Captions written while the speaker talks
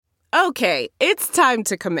Okay, it's time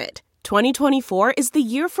to commit. 2024 is the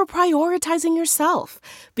year for prioritizing yourself.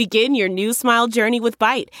 Begin your new smile journey with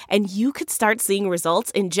Byte, and you could start seeing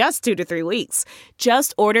results in just 2 to 3 weeks.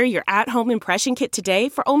 Just order your at-home impression kit today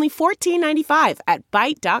for only $14.95 at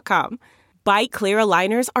Byte.com. Byte Clear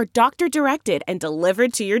aligners are doctor-directed and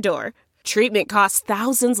delivered to your door. Treatment costs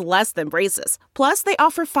thousands less than braces. Plus, they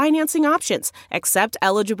offer financing options, accept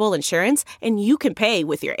eligible insurance, and you can pay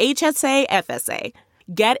with your HSA FSA.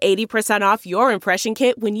 Get 80% off your impression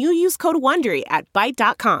kit when you use code WONDERY at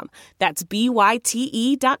Byte.com. That's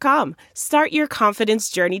BYTE.com. Start your confidence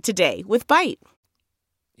journey today with Byte.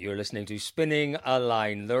 You're listening to Spinning a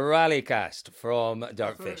Line, the Rallycast from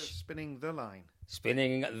Dirtfish. Spinning the Line.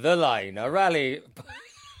 Spinning the Line, a rally...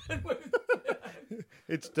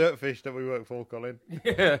 It's Dirtfish that we work for, Colin.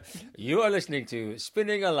 Yeah. You are listening to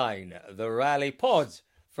Spinning a Line, the Rally Pod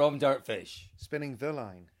from Dirtfish. Spinning the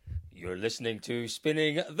Line. You're listening to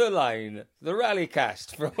Spinning the Line, the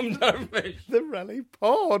Rallycast from Dirtfish. The Rally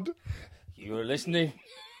Pod. You're listening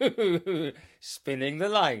to Spinning the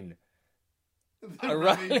Line, a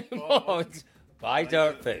Rally Pod by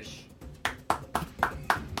Dirtfish.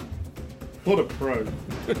 What a pro.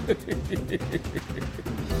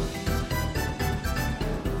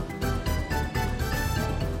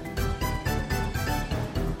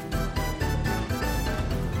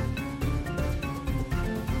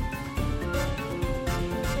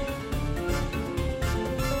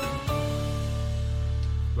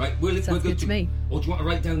 Right, we're Sounds good to me. Or do you want to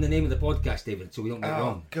write down the name of the podcast, David, so we don't get it Oh,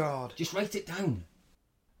 wrong? God. Just write it down.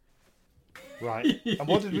 Right. And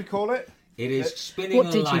what did we call it? It is Spinning What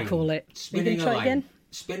a did Line. you call it? Spinning You a gonna try Line. again?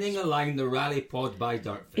 Spinning a Line, the Rally Pod by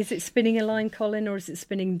Dirtfish. Is it spinning a line, Colin, or is it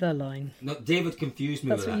spinning the line? No, David confused me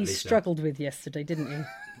That's with what that, you Lisa. struggled with yesterday, didn't you?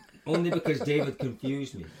 Only because David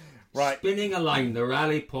confused me. Right. Spinning a Line, the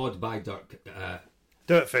Rally Pod by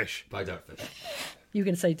Dirtfish. by Dirtfish. You were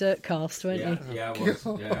going to say Dirtcast, weren't Yeah, you? yeah, it was.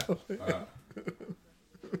 Yeah.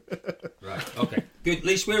 Right, okay. Good. At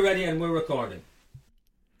least we're ready and we're recording.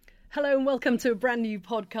 Hello and welcome to a brand new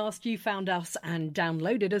podcast. You found us and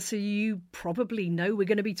downloaded us, so you probably know we're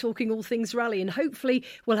going to be talking all things rally, and hopefully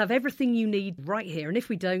we'll have everything you need right here. And if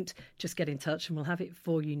we don't, just get in touch and we'll have it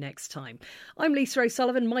for you next time. I'm Lisa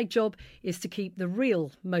O'Sullivan. My job is to keep the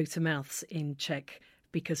real motor mouths in check,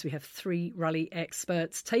 because we have 3 rally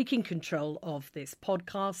experts taking control of this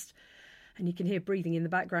podcast. And you can hear breathing in the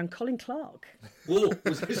background, Colin Clark. Oh,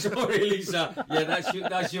 sorry, Lisa. Yeah,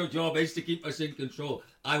 that's your job, is to keep us in control.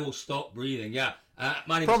 I will stop breathing. Yeah.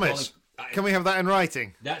 My name's Promise. Colin. Can we have that in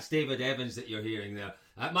writing? That's David Evans that you're hearing there.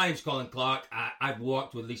 My name's Colin Clark. I've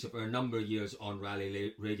worked with Lisa for a number of years on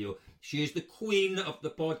Rally Radio. She is the queen of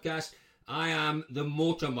the podcast. I am the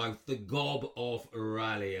motor mouth, the gob of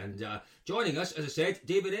Rally. And joining us, as I said,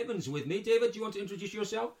 David Evans with me. David, do you want to introduce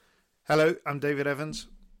yourself? Hello, I'm David Evans.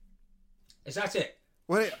 Is that it?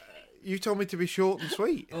 Well, you told me to be short and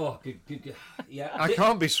sweet. Oh, good. Yeah. I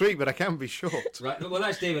can't be sweet, but I can be short. Right, well,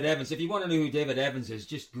 that's David Evans. If you want to know who David Evans is,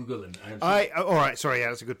 just Google him. All right, sorry, yeah,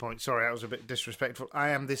 that's a good point. Sorry, I was a bit disrespectful. I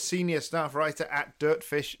am the senior staff writer at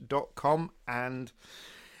dirtfish.com, and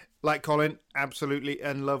like Colin, absolutely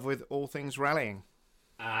in love with all things rallying.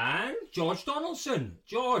 And George Donaldson.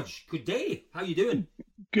 George, good day. How you doing?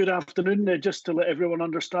 Good afternoon. Just to let everyone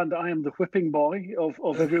understand that I am the whipping boy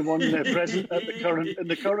of everyone present at in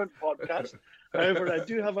the current podcast. However, I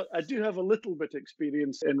do have a little bit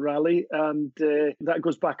experience in rally, and that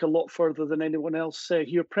goes back a lot further than anyone else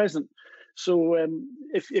here present. So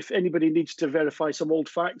if anybody needs to verify some old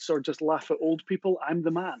facts or just laugh at old people, I'm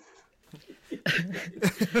the man.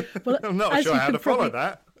 Well, I'm not sure how to follow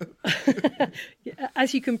that.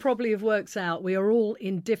 As you can probably have worked out, we are all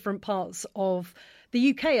in different parts of the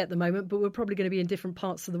UK at the moment, but we're probably going to be in different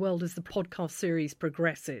parts of the world as the podcast series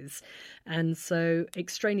progresses. And so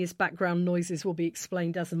extraneous background noises will be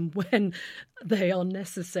explained as and when they are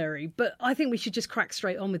necessary. But I think we should just crack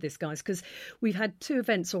straight on with this, guys, because we've had 2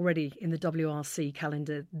 events already in the WRC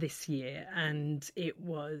calendar this year, and it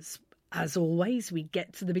was, as always, we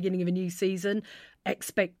get to the beginning of a new season,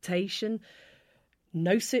 expectation,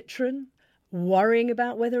 no Citroen, worrying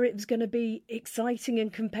about whether it was going to be exciting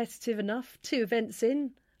and competitive enough. 2 events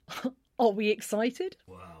in. Are we excited?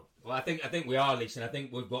 Wow. Well, I think we are, Lisa, and I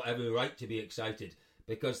think we've got every right to be excited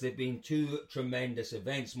because they've been 2 tremendous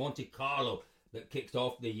events. Monte Carlo, that kicked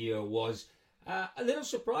off the year, was a little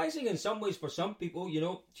surprising in some ways for some people. You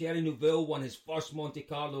know, Thierry Neuville won his first Monte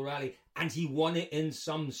Carlo rally, and he won it in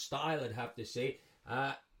some style, I'd have to say.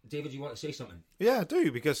 David, you want to say something? Yeah, I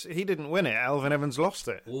do, because he didn't win it. Alvin Evans lost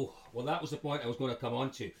it. Oh, well, that was the point I was going to come on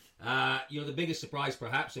to. The biggest surprise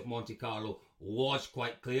perhaps of Monte Carlo was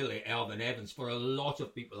quite clearly Elfyn Evans. For a lot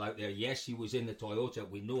of people out there, yes, he was in the Toyota.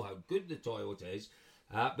 We know how good the Toyota is.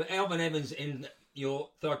 But Elfyn Evans in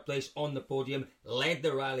third place on the podium, led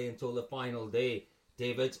the rally until the final day,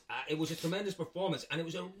 David. It was a tremendous performance, and it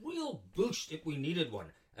was a real boost if we needed one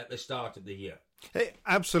at the start of the year.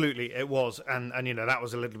 Absolutely, it was, and that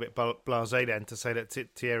was a little bit blasé then to say that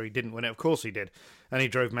Thierry didn't win it. Of course he did, and he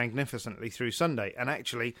drove magnificently through Sunday. And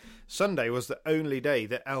actually, Sunday was the only day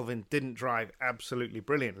that Elfyn didn't drive absolutely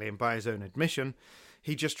brilliantly. And by his own admission,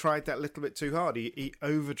 he just tried that little bit too hard. He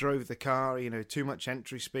overdrove the car, too much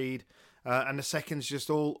entry speed, and the seconds just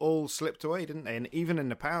all slipped away, didn't they? And even in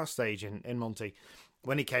the power stage in Monte,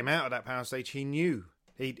 when he came out of that power stage, he knew.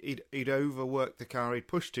 He'd overworked the car. He'd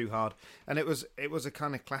pushed too hard, and it was a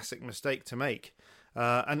kind of classic mistake to make.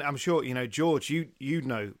 And I'm sure George, you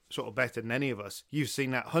know sort of better than any of us. You've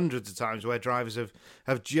seen that hundreds of times where drivers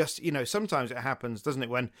have just sometimes it happens, doesn't it,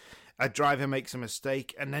 when a driver makes a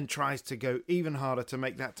mistake and then tries to go even harder to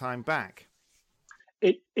make that time back.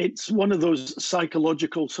 It's one of those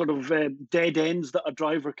psychological sort of dead ends that a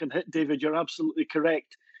driver can hit. David, you're absolutely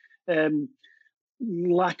correct.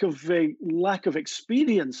 Lack of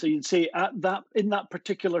experience, so you'd say in that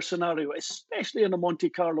particular scenario, especially in a Monte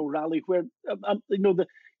Carlo rally, where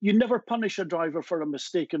you never punish a driver for a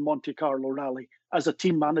mistake in Monte Carlo rally as a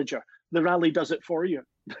team manager. The rally does it for you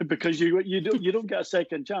because you don't get a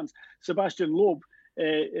second chance. Sebastian Loeb,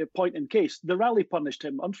 point in case, the rally punished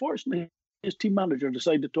him. Unfortunately, his team manager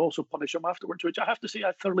decided to also punish him afterwards, which I have to say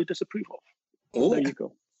I thoroughly disapprove of. There you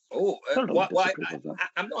go.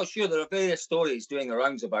 I'm not sure. There are various stories doing the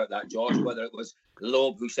rounds about that, George, whether it was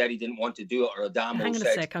Loeb who said he didn't want to do it or Adamo Hang on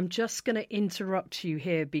said... a sec, I'm just going to interrupt you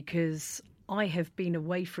here because I have been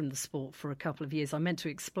away from the sport for a couple of years. I meant to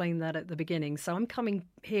explain that at the beginning. So I'm coming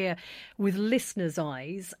here with listeners'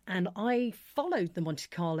 eyes, and I followed the Monte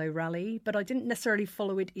Carlo rally, but I didn't necessarily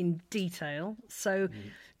follow it in detail. So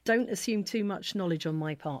don't assume too much knowledge on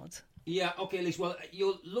my part. Yeah, okay, Liz. Well,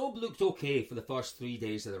 Loeb looked okay for the first 3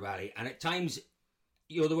 days of the rally, and at times,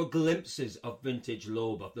 there were glimpses of vintage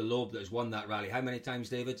Loeb, of the Loeb that has won that rally. How many times,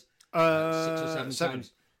 David? 6 or 7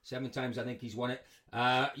 times. 7 times, I think he's won it.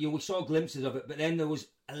 We saw glimpses of it, but then there was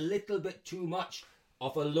a little bit too much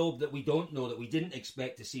of a Loeb that we don't know, that we didn't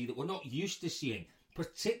expect to see, that we're not used to seeing,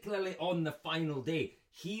 particularly on the final day.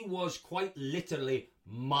 He was quite literally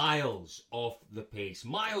miles off the pace,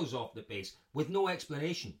 with no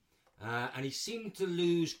explanation. And he seemed to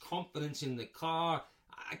lose confidence in the car.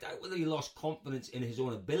 I doubt whether he lost confidence in his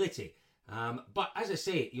own ability. But as I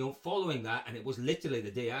say, following that, and it was literally the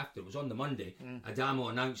day after, it was on the Monday, Adamo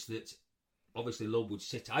announced that obviously Loeb would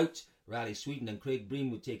sit out Rally Sweden and Craig Breen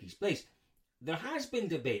would take his place. There has been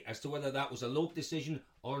debate as to whether that was a Loeb decision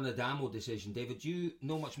or an Adamo decision. David, do you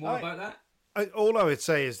know much more about that? All I would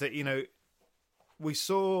say is that, we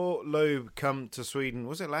saw Loeb come to Sweden,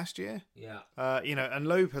 was it last year? Yeah. And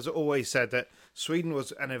Loeb has always said that Sweden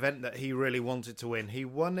was an event that he really wanted to win. He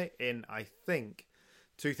won it in, I think,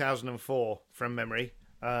 2004 from memory.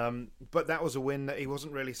 But that was a win that he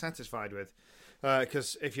wasn't really satisfied with.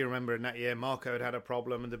 Because if you remember in that year, Marco had a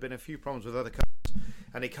problem and there'd been a few problems with other cars.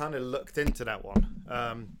 And he kind of looked into that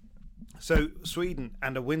one. So Sweden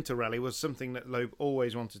and a winter rally was something that Loeb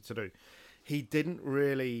always wanted to do. He didn't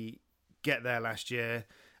really get there last year,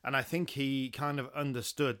 and I think he kind of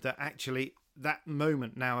understood that actually that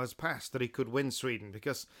moment now has passed, that he could win Sweden,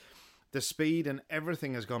 because the speed and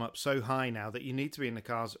everything has gone up so high now that you need to be in the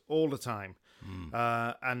cars all the time.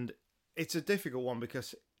 And it's a difficult one,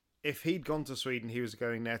 because if he'd gone to Sweden, he was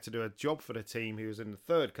going there to do a job for the team. He was in the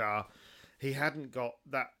third car. He hadn't got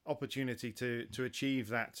that opportunity to achieve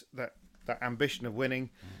that ambition of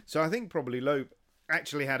winning. So I think probably Loeb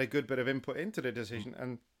actually had a good bit of input into the decision,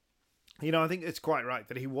 and I think it's quite right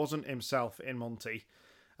that he wasn't himself in Monte.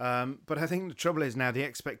 But I think the trouble is now the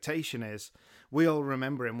expectation is we all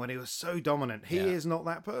remember him when he was so dominant. He is not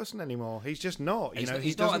that person anymore. He's just not.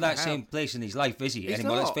 He's not at that same place in his life, is he?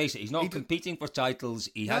 Anymore? Let's face it. He's not competing for titles.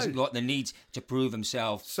 He hasn't got the need to prove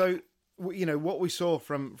himself. So, what we saw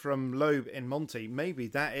from Loeb in Monte, maybe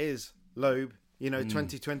that is Loeb.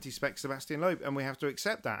 2020 spec Sebastian Loeb, and we have to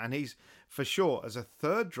accept that. And he's, for sure, as a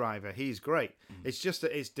third driver, he's great. It's just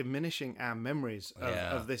that it's diminishing our memories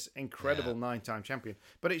of this incredible 9-time champion.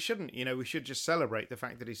 But it shouldn't. We should just celebrate the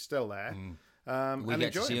fact that he's still there. We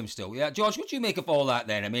get to see him still. Yeah, George, what do you make of all that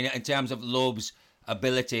then? I mean, in terms of Loeb's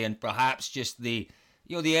ability and perhaps just the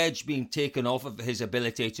edge being taken off of his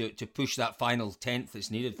ability to push that final 10th that's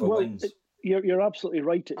needed for wins. You're absolutely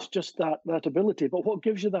right. It's just that ability. But what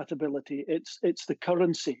gives you that ability? It's the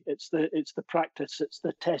currency. It's the practice. It's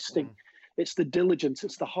the testing. It's the diligence,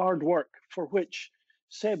 it's the hard work for which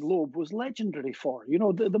Seb Loeb was legendary for. You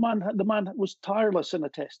know, the man was tireless in a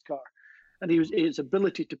test car, and his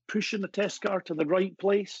ability to push in the test car to the right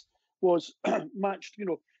place was matched. You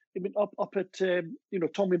know, I mean, up at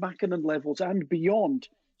Tommy Mackinnon levels and beyond.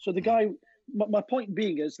 So the guy, my point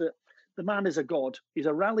being is that the man is a god. He's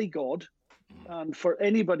a rally god, and for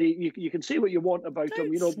anybody, you can say what you want about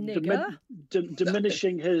him. You know,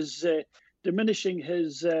 diminishing his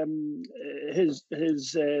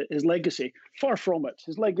legacy. Far from it.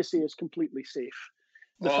 His legacy is completely safe.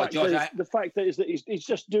 The fact is that he's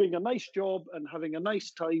just doing a nice job and having a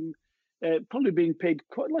nice time. Probably being paid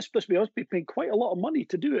let's be honest, being paid quite a lot of money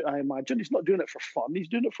to do it. I imagine he's not doing it for fun. He's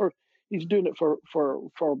doing it for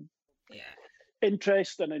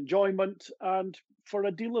interest and enjoyment, and for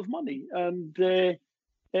a deal of money. And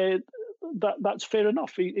that's fair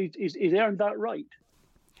enough. He's earned that right.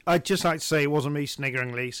 I'd just like to say it wasn't me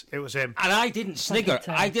sniggering, Lise. It was him. And I didn't snigger.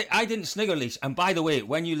 I didn't snigger, Lise. And by the way,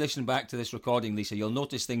 when you listen back to this recording, Lisa, you'll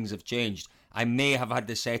notice things have changed. I may have had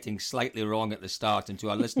the settings slightly wrong at the start, and to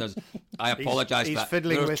our listeners, I apologise for that.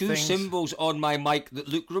 There are two symbols on my mic that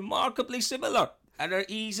look remarkably similar and are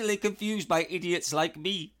easily confused by idiots like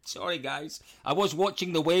me. Sorry, guys. I was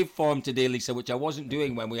watching the waveform today, Lisa, which I wasn't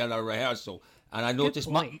doing when we had our rehearsal, and I noticed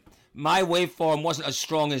my waveform wasn't as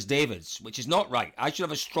strong as David's, which is not right. I should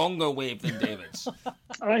have a stronger wave than David's.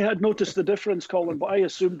 I had noticed the difference, Colin, but I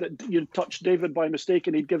assumed that you'd touched David by mistake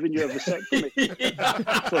and he'd given you a vasectomy.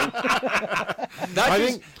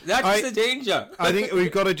 That's the danger. I think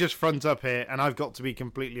we've got to just front up here, and I've got to be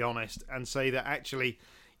completely honest and say that actually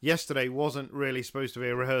yesterday wasn't really supposed to be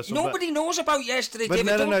a rehearsal. Nobody knows about yesterday, David.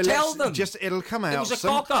 Don't tell them. It'll come out. It was a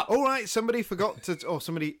cock-up. All right, somebody forgot to, or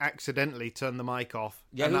somebody accidentally turned the mic off.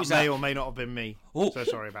 Yeah, and that may or may not have been me. Oh. So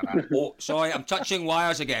sorry about that. Oh, sorry, I'm touching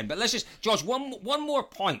wires again. But let's just, George, one more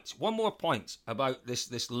point about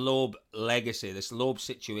this Loeb legacy, this Loeb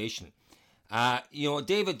situation.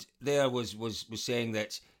 David there was saying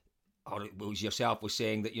that, or it was yourself was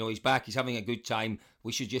saying that, he's back, he's having a good time,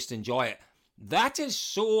 we should just enjoy it. That is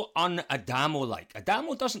so un-Adamo-like.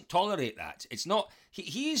 Adamo doesn't tolerate that. It's not.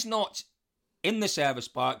 He is not in the service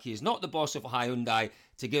park. He is not the boss of Hyundai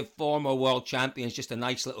to give former world champions just a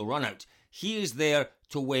nice little run out. He is there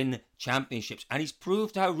to win championships, and he's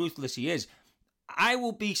proved how ruthless he is. I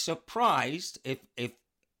will be surprised if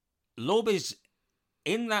Loeb is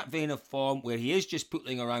in that vein of form where he is just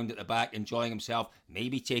pootling around at the back, enjoying himself,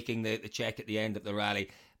 maybe taking the check at the end of the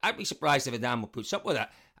rally. I'd be surprised if Adamo puts up with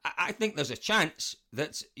that. I think there's a chance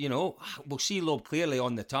that, we'll see Loeb clearly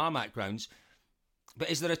on the tarmac grounds. But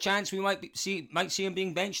is there a chance we might see him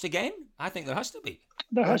being benched again? I think there has to be.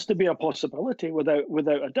 There has to be a possibility, without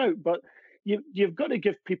a doubt. But you've got to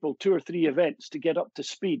give people 2 or 3 events to get up to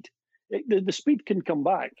speed. The speed can come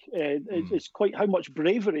back. It's quite how much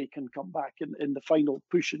bravery can come back in the final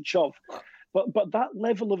push and shove. But that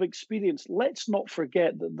level of experience, let's not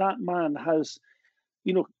forget that man has,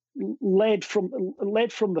 led from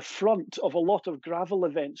the front of a lot of gravel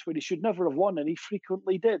events where he should never have won, and he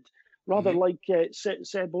frequently did, rather like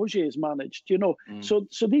Seb Ogier has managed.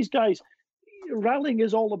 So these guys, rallying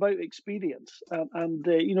is all about experience, and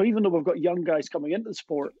even though we've got young guys coming into the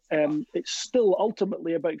sport, it's still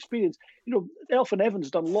ultimately about experience. Elfyn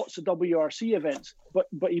Evans done lots of WRC events,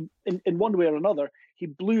 but he, in one way or another, he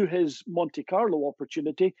blew his Monte Carlo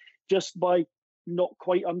opportunity just by not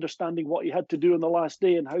quite understanding what he had to do on the last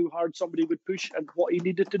day and how hard somebody would push and what he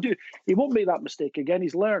needed to do. He won't make that mistake again.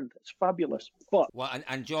 He's learned. It's fabulous. But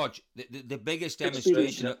and George, the biggest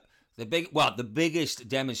demonstration, the biggest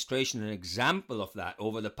demonstration and example of that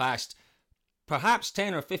over the past perhaps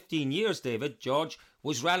 10 or 15 years, David, George,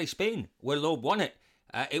 was Rally Spain, where Loeb won it.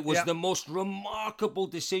 It was the most remarkable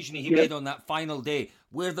decision he made on that final day,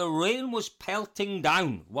 where the rain was pelting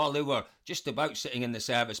down while they were just about sitting in the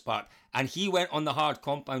service park. And he went on the hard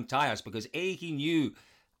compound tyres because, he knew,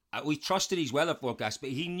 we trusted his weather forecast, but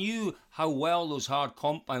he knew how well those hard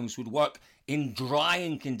compounds would work in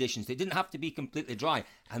drying conditions. They didn't have to be completely dry.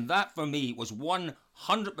 And that, for me, was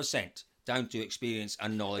 100% down to experience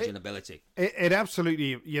and knowledge and ability. It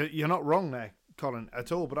absolutely, you're not wrong there, Colin,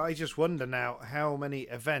 at all. But I just wonder now how many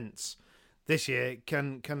events this year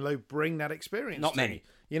can Loeb bring that experience Not to? many.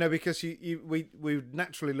 Because we would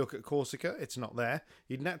naturally look at Corsica, it's not there.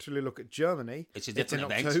 You'd naturally look at Germany, it's a different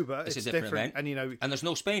event. October, it's a different event. And there's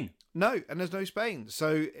no Spain. No, and there's no Spain.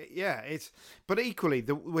 So but equally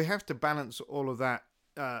we have to balance all of that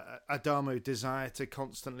Adamo desire to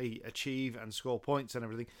constantly achieve and score points and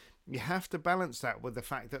everything. You have to balance that with the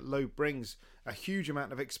fact that Loeb brings a huge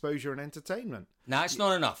amount of exposure and entertainment. No, it's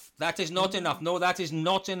not enough. That is not enough. No, that is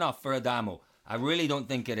not enough for Adamo. I really don't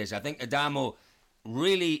think it is. I think Adamo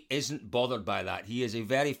really isn't bothered by that. He is a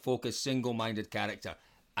very focused, single-minded character,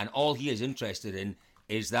 and all he is interested in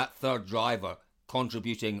is that third driver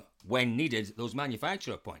contributing when needed those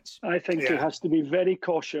manufacturer points. I think he has to be very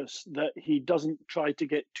cautious that he doesn't try to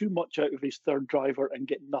get too much out of his third driver and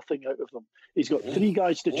get nothing out of them. He's got three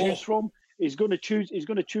guys to choose from. He's going to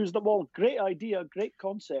choose them all. Great idea, great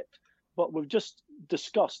concept, but we've just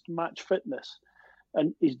discussed match fitness,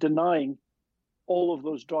 and he's denying all of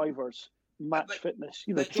those drivers match fitness.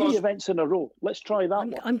 Three events in a row. Let's try that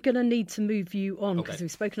one. I'm going to need to move you on because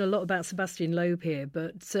we've spoken a lot about Sebastian Loeb here,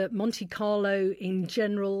 but Monte Carlo in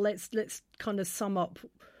general, let's kind of sum up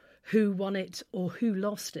who won it or who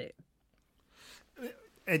lost it.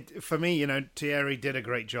 For me, Thierry did a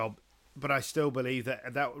great job, but I still believe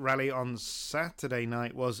that rally on Saturday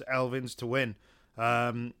night was Elvin's to win.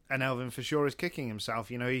 And Elvin for sure is kicking himself.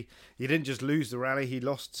 He didn't just lose the rally, he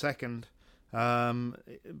lost second.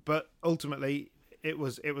 But ultimately, it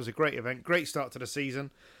was a great event, great start to the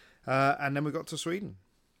season, and then we got to Sweden.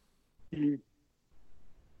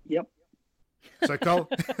 Yep. So Cole,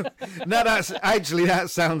 no, that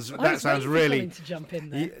sounds really to jump in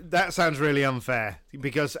there. That sounds really unfair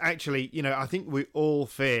because actually, I think we all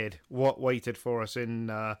feared what waited for us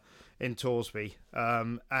in Torsby,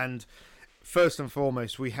 and. First and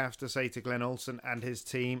foremost, we have to say to Glenn Olsen and his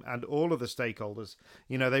team and all of the stakeholders,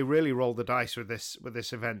 they really rolled the dice with this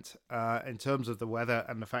event in terms of the weather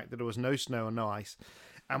and the fact that there was no snow and no ice,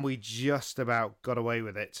 and we just about got away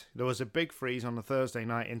with it. There was a big freeze on the Thursday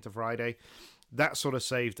night into Friday. That sort of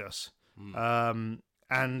saved us.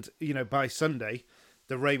 And, by Sunday,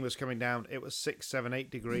 the rain was coming down. It was 6, 7,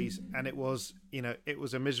 8 degrees, and it was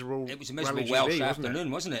a miserable. It was a miserable Welsh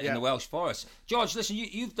afternoon, wasn't it? In the Welsh Forest. George, listen,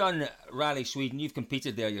 you've done Rally Sweden. You've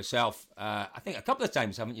competed there yourself. I think a couple of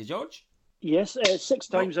times, haven't you, George? Yes, 6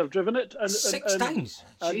 times I've driven it. And, 6 times.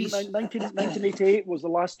 1988 was the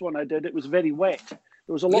last one I did. It was very wet.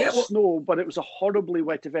 There was a lot of snow, but it was a horribly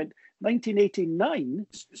wet event. 1989,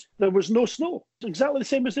 there was no snow. Exactly the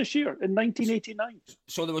same as this year in 1989.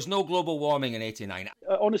 So there was no global warming in '89.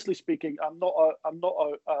 Honestly speaking, I'm not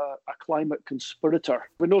a climate conspirator.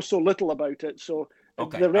 We know so little about it. So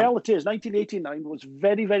the reality is, 1989 was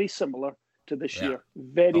very, very similar to this year.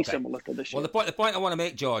 Very similar to this year. Well, the point I want to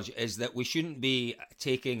make, George, is that we shouldn't be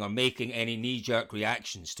taking or making any knee-jerk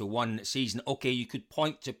reactions to one season. Okay, you could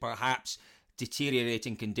point to perhaps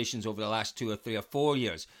deteriorating conditions over the last 2 or 3 or 4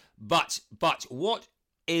 years. But what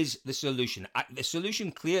is the solution? The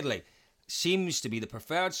solution clearly seems to be, the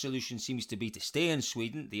preferred solution seems to be to stay in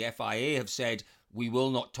Sweden. The FIA have said we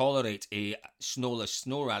will not tolerate a snowless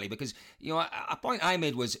snow rally because, a point I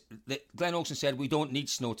made was that Glenn Olsen said we don't need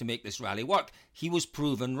snow to make this rally work. He was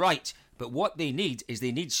proven right. But what they need is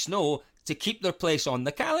snow to keep their place on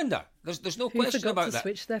the calendar. There's no question about that. Who forgot to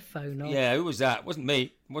switch their phone off? Yeah, who was that? It wasn't me.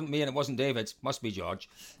 It wasn't me and it wasn't David. Must be George.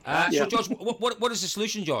 So, George, what is the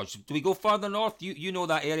solution, George? Do we go further north? You know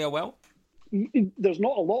that area well? There's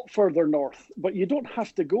not a lot further north, but you don't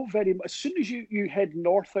have to go very much. As soon as you head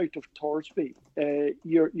north out of Torsby,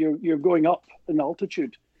 you're going up in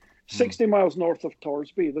altitude. 60 miles north of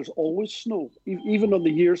Torsby, there's always snow. Even on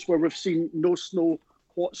the years where we've seen no snow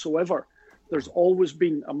whatsoever, there's always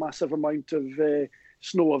been a massive amount of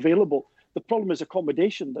snow available. The problem is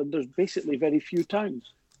accommodation, and there's basically very few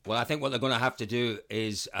towns. Well, I think what they're going to have to do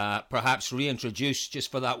is perhaps reintroduce,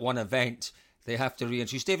 just for that one event, they have to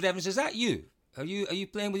reintroduce. David Evans, is that you? Are you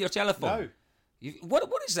playing with your telephone? No. What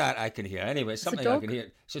is that I can hear? Anyway, it's something I can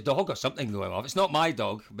hear. It's a dog or something going off. It's not my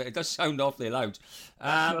dog, but it does sound awfully loud.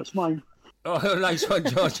 That's mine. Oh, nice one,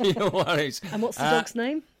 George. No worries. And what's the dog's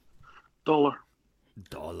name? Dollar.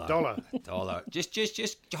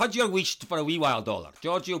 Just hug your wish for a wee while, Dollar.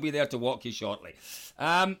 Georgie will be there to walk you shortly.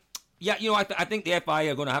 I think the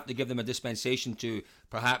FIA are going to have to give them a dispensation to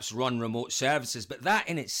perhaps run remote services, but that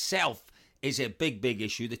in itself is a big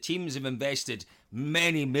issue. The teams have invested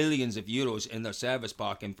many millions of euros in their service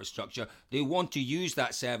park infrastructure. They want to use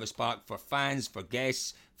that service park for fans, for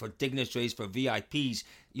guests, for dignitaries, for VIPs.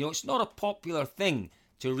 It's not a popular thing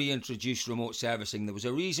to reintroduce remote servicing. There was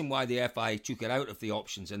a reason why the FIA took it out of the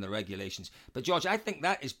options in the regulations. But George, I think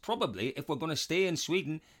that is probably, if we're going to stay in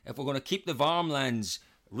Sweden, if we're going to keep the Värmlands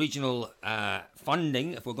regional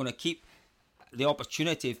funding, if we're going to keep the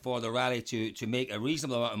opportunity for the rally to make a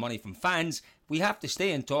reasonable amount of money from fans, we have to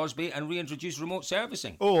stay in Torsby and reintroduce remote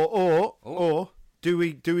servicing. Or do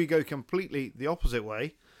we go completely the opposite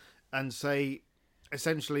way and say,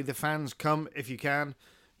 essentially, the fans come if you can,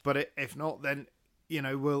 but if not, then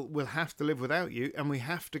we'll have to live without you, and we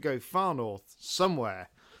have to go far north somewhere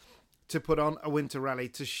to put on a winter rally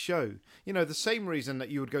to show, the same reason that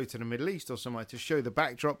you would go to the Middle East or somewhere to show the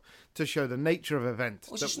backdrop, to show the nature of event.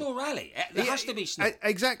 Well, it's a snow rally. There has to be snow.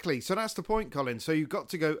 Exactly. So that's the point, Colin. So you've got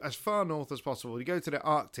to go as far north as possible. You go to the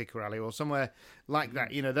Arctic rally or somewhere like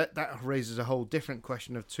that. That raises a whole different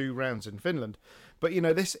question of 2 rounds in Finland. But,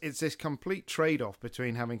 it's this complete trade-off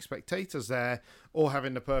between having spectators there or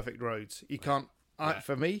having the perfect roads. You can't...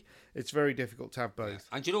 For me, it's very difficult to have both.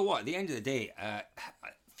 And you know what? At the end of the day,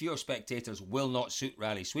 fewer spectators will not suit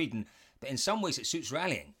Rally Sweden, but in some ways it suits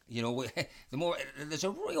rallying. There's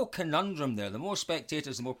a real conundrum there. The more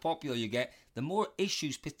spectators, the more popular you get, the more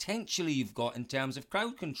issues potentially you've got in terms of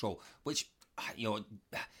crowd control, which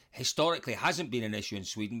historically hasn't been an issue in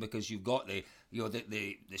Sweden because you've got the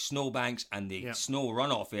snowbanks and the snow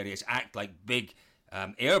runoff areas act like big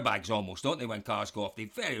airbags almost, don't they, when cars go off? They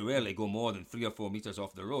very rarely go more than 3 or 4 metres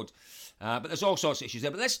off the road. But there's all sorts of issues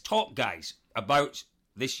there. But let's talk, guys, about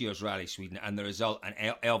this year's Rally Sweden and the result, and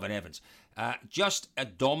Elfyn Evans. Just a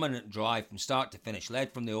dominant drive from start to finish,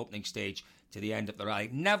 led from the opening stage to the end of the rally.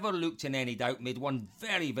 Never looked in any doubt, made one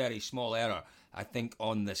very, very small error, I think,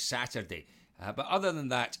 on the Saturday. But other than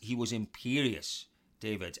that, he was imperious,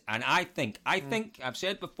 David. And I think I've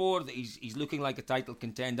said before that he's looking like a title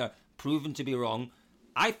contender, proven to be wrong.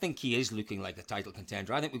 I think he is looking like a title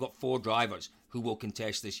contender. I think we've got 4 drivers who will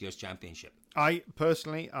contest this year's championship. I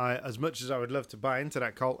personally, as much as I would love to buy into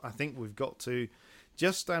that, Colt, I think we've got to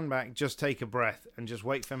just stand back, just take a breath, and just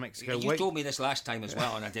wait for Mexico. You told me this last time as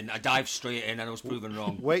well, and I didn't. I dived straight in, and I was proven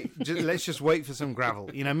wrong. Let's just wait for some gravel.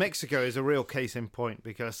 Mexico is a real case in point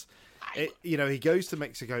because... he goes to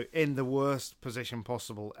Mexico in the worst position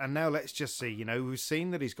possible, and now let's just see. We've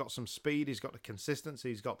seen that he's got some speed, he's got the consistency,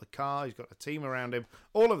 he's got the car, he's got the team around him,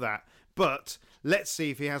 all of that. But let's see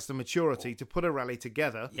if he has the maturity to put a rally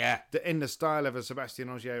together. In the style of a Sebastian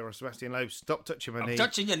Ogier or a Sebastian Loeb. Stop touching my knee. I'm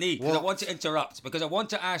touching your knee because I want to interrupt, because I want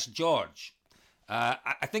to ask George.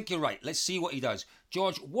 I think you're right. Let's see what he does.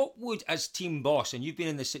 George, what would, as team boss, and you've been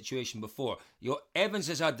in this situation before, Evans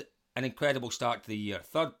has had an incredible start to the year.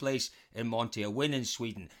 3rd place in Monte, a win in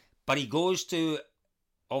Sweden. But he goes to,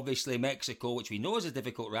 obviously, Mexico, which we know is a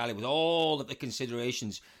difficult rally with all of the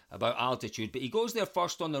considerations about altitude. But he goes there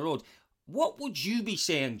first on the road. What would you be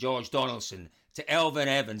saying, George Donaldson, to Elfyn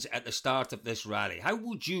Evans at the start of this rally? How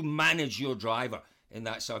would you manage your driver in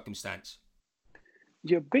that circumstance?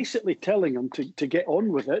 You're basically telling him to get on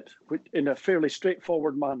with it in a fairly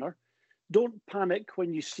straightforward manner. Don't panic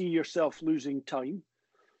when you see yourself losing time.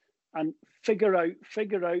 And figure out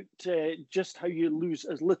just how you lose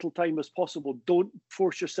as little time as possible. Don't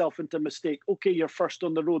force yourself into a mistake. Okay, you're first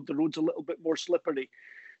on the road. The road's a little bit more slippery.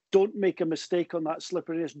 Don't make a mistake on that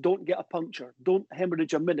slipperiness. Don't get a puncture. Don't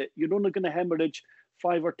hemorrhage a minute. You're only going to hemorrhage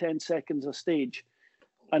 5 or 10 seconds a stage.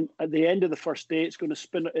 And at the end of the first day, it's going to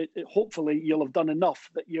spin. Hopefully, you'll have done enough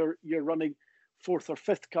that you're running 4th or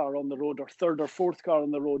 5th car on the road, or 3rd or 4th car on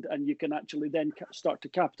the road, and you can actually then start to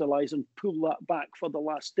capitalise and pull that back for the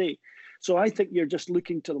last day. So I think you're just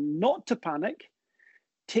looking to them not to panic,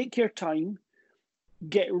 take your time,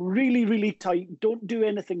 get really, really tight, don't do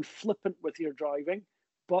anything flippant with your driving,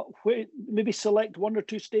 but maybe select 1 or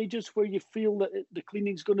 2 stages where you feel that the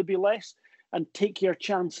cleaning's going to be less, and take your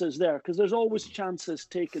chances there, because there's always chances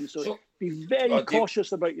taken. So be very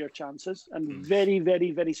cautious about your chances and very,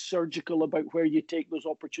 very, very surgical about where you take those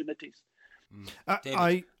opportunities.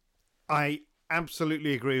 I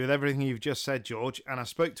absolutely agree with everything you've just said, George. And I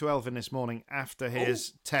spoke to Elfyn this morning after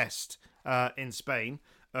his test in Spain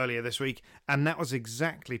earlier this week, and that was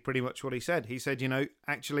exactly pretty much what he said. He said,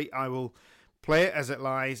 actually, I will play it as it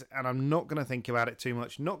lies, and I'm not going to think about it too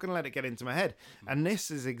much, not going to let it get into my head. And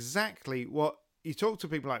this is exactly what you talk to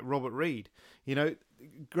people like Robert Reid.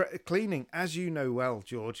 Cleaning, as you know well,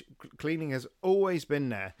 George, cleaning has always been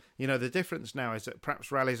there. The difference now is that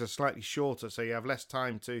perhaps rallies are slightly shorter, so you have less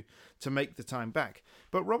time to make the time back.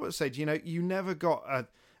 But Robert said, you never got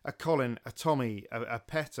a Colin, a Tommy, a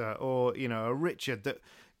Petter, or, a Richard that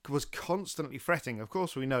was constantly fretting. Of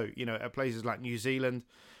course, we know, at places like New Zealand,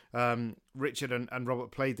 Richard and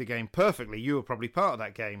Robert played the game perfectly. You were probably part of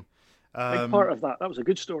that game. Big part of that. That was a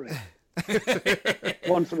good story.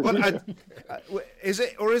 One for the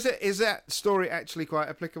is that story actually quite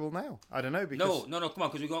applicable now? I don't know. Because... No, come on,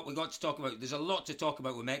 because we got to talk about. There's a lot to talk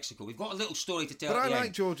about with Mexico. We've got a little story to tell. But at the I like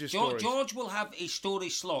end. George's story. George will have a story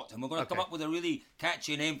slot, and we're going to come up with a really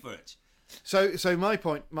catchy name for it. So my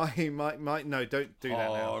point, my no, don't do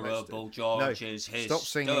that now. Horrible George's history. Stop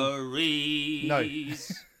singing. No.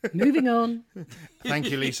 Moving on. Thank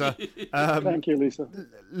you, Lisa. Thank you, Lisa.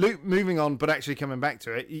 Luke, moving on, but actually coming back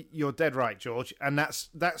to it, you're dead right, George, and that's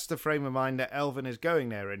the frame of mind that Elfyn is going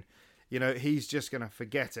there in. he's just going to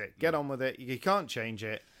forget it. Get on with it. You can't change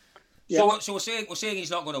it. Yeah. So we're saying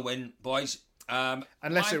he's not going to win, boys.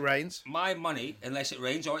 Unless it rains. My money, unless it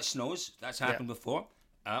rains or it snows. That's happened before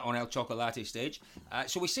on El Chocolate stage.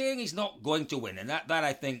 So we're saying he's not going to win, and that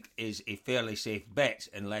I think is a fairly safe bet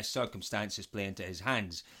unless circumstances play into his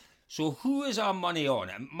hands. So who is our money on?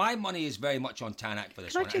 My money is very much on Tanak for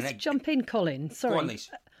this one. Can I just jump in, Colin? Sorry. Go on, Lise.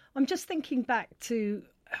 I'm just thinking back to,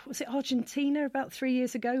 was it Argentina about 3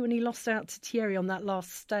 years ago when he lost out to Thierry on that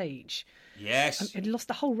last stage? Yes. He lost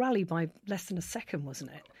the whole rally by less than a second,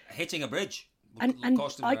 wasn't it? Hitting a bridge. And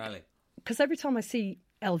cost him the rally. Because every time I see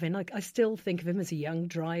Elfyn, I still think of him as a young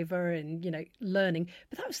driver and, learning.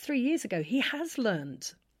 But that was 3 years ago. He has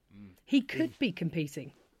learned. He could be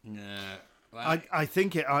competing. No. Well, I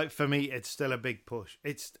think for me, it's still a big push.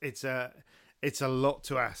 It's a lot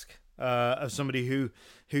to ask of somebody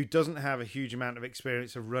who doesn't have a huge amount of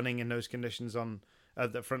experience of running in those conditions on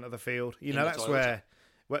the front of the field. That's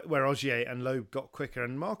where Ogier and Loeb got quicker,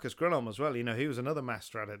 and Marcus Grelom as well. He was another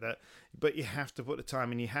master at it. But you have to put the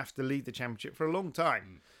time in. You have to lead the championship for a long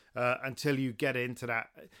time until you get into that.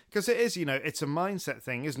 Because it is, it's a mindset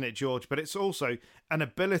thing, isn't it, George? But it's also an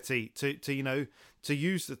ability to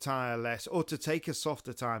use the tyre less or to take a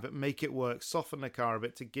softer tyre but make it work, soften the car a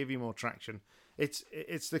bit to give you more traction.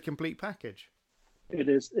 It's the complete package. It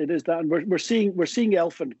is that, and we're seeing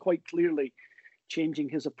Elfyn quite clearly changing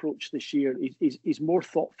his approach this year. He's more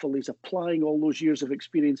thoughtful. He's applying all those years of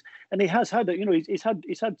experience, and he has had he's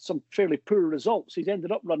had some fairly poor results. He's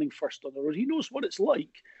ended up running first on the road. He knows what it's like,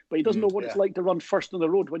 but he doesn't know what it's like to run first on the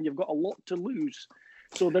road when you've got a lot to lose.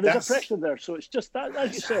 So there is a pressure there. So it's just that,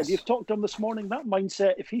 as you said, you've talked to him this morning, that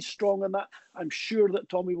mindset, if he's strong in that, I'm sure that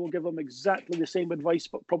Tommy will give him exactly the same advice,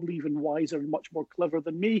 but probably even wiser and much more clever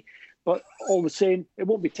than me. But all the same, it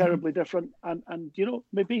won't be terribly different. And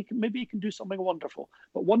maybe he can do something wonderful.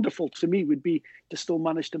 But wonderful to me would be to still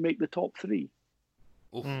manage to make the top three.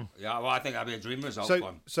 Yeah, well, I think that'd be a dream result for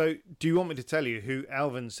him. So do you want me to tell you who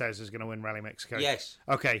Elfyn says is going to win Rally Mexico? Yes.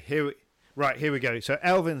 Okay, here we go. So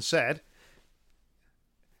Elfyn said...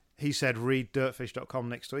 He said, read dirtfish.com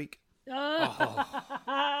next week.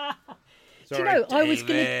 Oh. Do Sorry. I was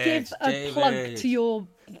going to give a plug to your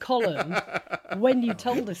column when you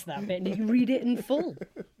told us that bit, and you read it in full.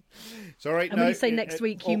 Sorry. And when you say next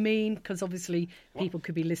week, you mean, because obviously people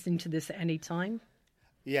could be listening to this at any time.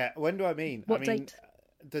 Yeah, when do I mean? What date?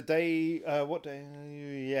 The day, what day?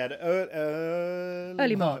 Yeah,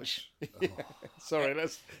 early March. Yeah. Sorry,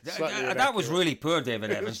 that was really poor,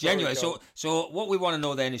 David Evans. Genuinely. So what we want to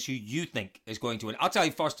know then is who you think is going to win. I'll tell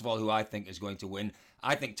you first of all who I think is going to win.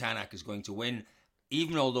 I think Tanak is going to win,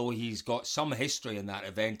 even although he's got some history in that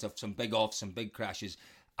event of some big offs, some big crashes.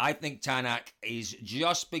 I think Tanak is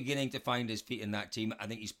just beginning to find his feet in that team. I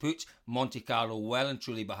think he's put Monte Carlo well and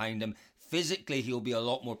truly behind him. Physically, he'll be a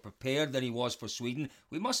lot more prepared than he was for Sweden.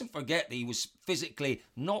 We mustn't forget that he was physically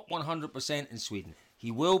not 100% in Sweden.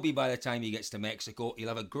 He will be by the time he gets to Mexico. He'll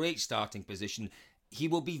have a great starting position. He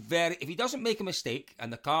will be if he doesn't make a mistake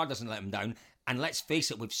and the car doesn't let him down, and let's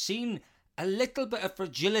face it, we've seen a little bit of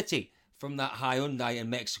fragility from that Hyundai in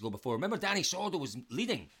Mexico before. Remember, Danny Sordo was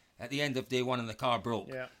leading at the end of day one and the car broke.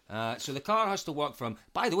 Yeah. So the car has to work for him.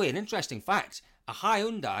 By the way, an interesting fact, a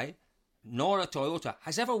Hyundai nor a Toyota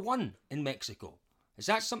has ever won in Mexico. Is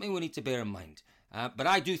that something we need to bear in mind? But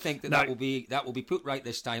I do think that will be put right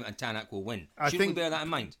this time, and Tanak will win. Should we bear that in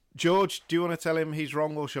mind? George, do you want to tell him he's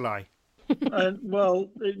wrong, or shall I?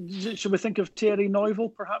 Should we think of Thierry Neuville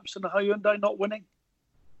perhaps in the Hyundai not winning?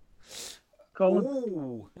 Colin?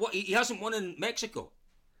 Oh, what? He hasn't won in Mexico.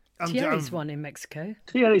 Thierry's won in Mexico.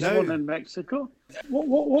 Thierry's won in Mexico. What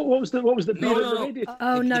was the beer on the radio?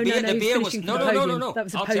 Oh no! The beer was no. That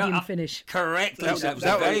was a podium finish. Correct, Lisa. That was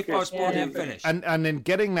the very first podium finish. And in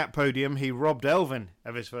getting that podium, he robbed Elfyn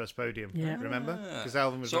of his first podium. Yeah. Remember? Because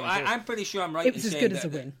Elfyn was. So I'm pretty sure I'm right. It was as good as a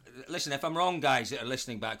win. Listen, if I'm wrong, guys that are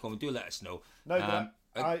listening back home, do let us know. No,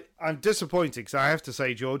 I'm disappointed because I have to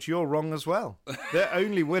say, George, you're wrong as well. The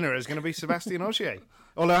only winner is going to be Sébastien Ogier.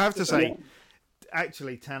 Although I have to say,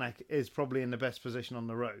 actually, Tanak is probably in the best position on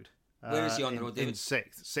the road. Where is he on the road, David?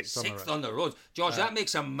 Sixth on the road. George, that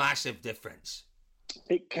makes a massive difference.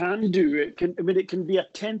 It can do. It can be a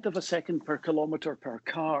tenth of a second per kilometre per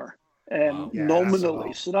car,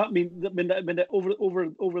 nominally. So that means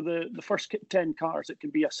over the first 10 cars, it can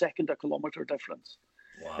be a second a kilometre difference.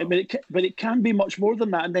 Wow. But it can be much more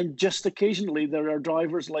than that. And then just occasionally there are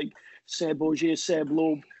drivers like Seb Ogier, Seb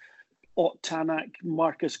Loeb, Ott Tanak,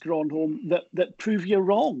 Marcus Gronholm that prove you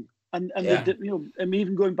wrong. And they,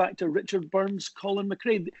 even going back to Richard Burns, Colin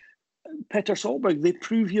McRae, Petter Solberg. They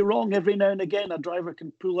prove you wrong every now and again. A driver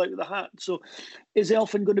can pull out of the hat. So is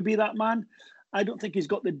Elfyn going to be that man? I don't think he's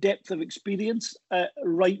got the depth of experience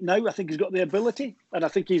right now. I think he's got the ability, and I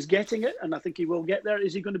think he's getting it, and I think he will get there.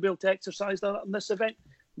 Is he going to be able to exercise that in this event?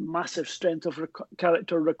 Massive strength of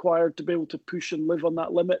character required to be able to push and live on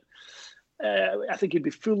that limit. I think he'd be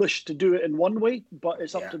foolish to do it in one way, but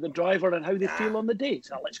it's up to the driver and how they feel on the day.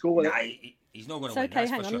 So let's go with it. He's not going to win. Okay,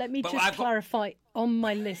 hang on. Let me just clarify on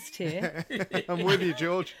my list here. I'm with you,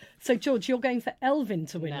 George. So, George, you're going for Elfyn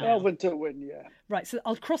to win. Elfyn to win, yeah. Right, so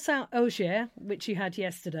I'll cross out Ogier, which you had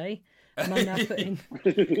yesterday. And I'm now putting...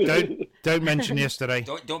 Don't mention yesterday.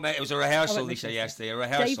 Don't. It was a rehearsal, Lisa, yesterday. A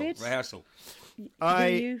rehearsal. David? Rehearsal.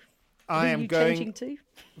 I am going to?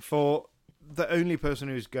 for the only person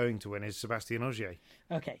who's going to win is Sebastian Ogier.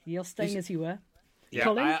 Okay, you're staying as you were. Yeah,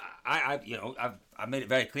 Colin? I've made it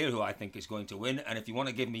very clear who I think is going to win, and if you want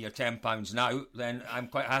to give me your £10 now, then I'm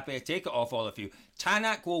quite happy to take it off all of you.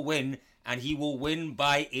 Tanak will win, and he will win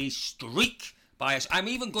by a streak. I'm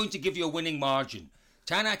even going to give you a winning margin.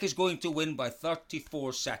 Tanak is going to win by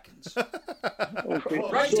 34 seconds. Okay.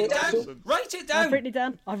 Write it down. Write it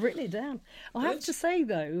down. I've written it down. I have to say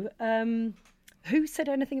though, who said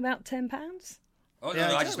anything about £10? Oh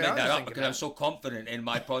no, I just made that up because I'm so confident in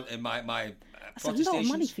my That's a lot of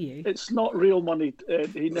money for you. It's not real money.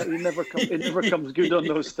 He never comes good on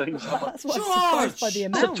those things. That's what I'm surprised by the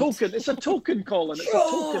amount. It's a token, Colin. It's a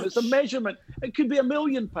token. It's a measurement. It could be £1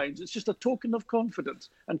 million. It's just a token of confidence.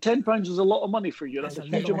 And £10 is a lot of money for you. That's a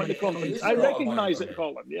huge amount of confidence. I recognise it,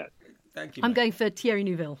 Colin. Yeah. Thank you. I'm going for Thierry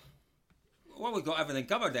Neuville. Well, we've got everything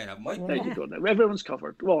covered then, haven't we? There you go. Now everyone's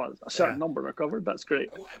covered. Well, a certain number are covered. That's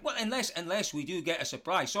great. Well, unless we do get a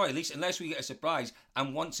surprise. Sorry, at least unless we get a surprise,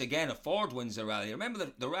 and once again a Ford wins the rally. Remember,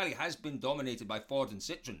 the rally has been dominated by Ford and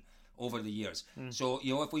Citroen over the years. So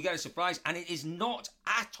if we get a surprise, and it is not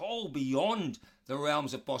at all beyond the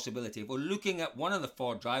realms of possibility. If we're looking at one of the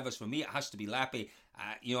Ford drivers, for me, it has to be Lappi.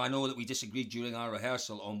 I know that we disagreed during our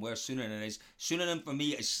rehearsal on where Suninen is. Suninen, for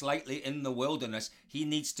me, is slightly in the wilderness. He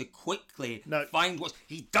needs to quickly find what...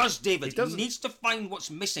 He does, David. He needs to find what's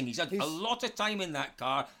missing. He's had a lot of time in that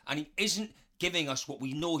car, and he isn't giving us what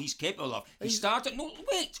we know he's capable of. He started... No,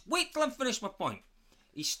 wait till I finish my point.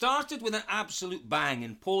 He started with an absolute bang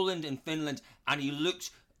in Poland and Finland, and he looked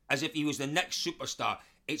as if he was the next superstar.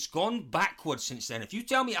 It's gone backwards since then. If you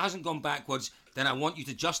tell me it hasn't gone backwards, then I want you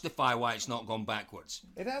to justify why it's not gone backwards.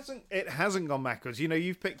 It hasn't gone backwards.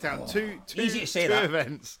 You've picked out two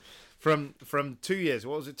events from 2 years.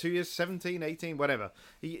 What was it? 2 years? 17, 18, whatever.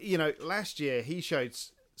 Last year he showed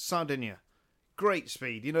Sardinia. Great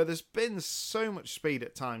speed. There's been so much speed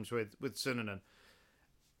at times with Suninen.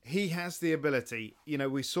 He has the ability.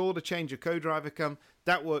 We saw the change of co-driver come.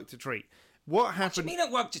 That worked a treat. What happened? What do you mean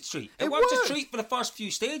it worked a treat? It worked a treat for the first few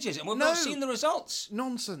stages, and we've not seen the results.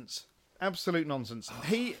 Nonsense. Absolute nonsense.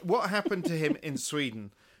 What happened to him in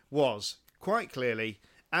Sweden was, quite clearly,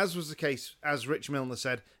 as was the case, as Rich Milner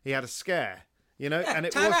said, he had a scare. And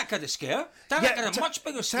it Tanak had a scare. Tanak had a much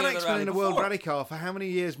bigger scare. Tanak's been in the World Rally Car for how many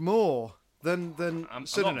years more than I'm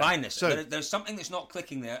Suninen? not buying this. So, there's something that's not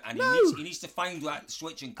clicking there, and he needs to find that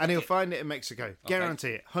switch and he'll find it in Mexico. Guarantee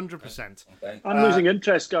it, 100%. Okay. I'm losing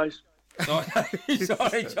interest, guys.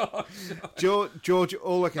 Sorry, George.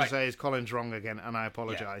 All I can say is Colin's wrong again, and I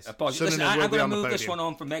apologise. Yeah, listen, I'm going to move this one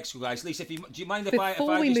on from Mexico, guys. Lisa, do you mind if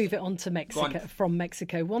Before we move it on to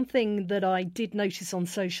Mexico, one thing that I did notice on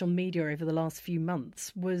social media over the last few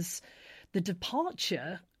months was the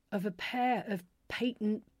departure of a pair of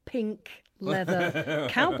patent pink leather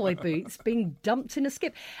cowboy boots being dumped in a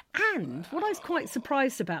skip. And what I was quite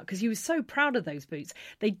surprised about, because he was so proud of those boots,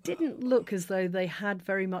 they didn't look as though they had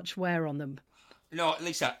very much wear on them. No,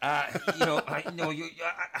 Lisa, how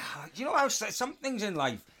some things in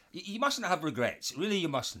life, you mustn't have regrets. Really, you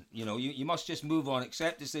mustn't. You must just move on,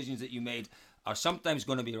 accept decisions that you made are sometimes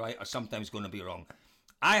going to be right or sometimes going to be wrong.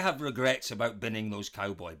 I have regrets about binning those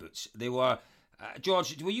cowboy boots. They were...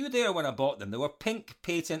 George, were you there when I bought them? They were pink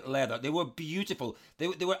patent leather. They were beautiful.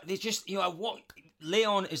 They just,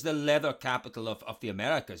 Leon is the leather capital of the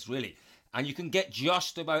Americas, really. And you can get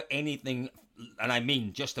just about anything, and I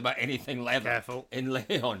mean just about anything leather in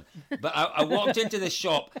Leon. But I walked into the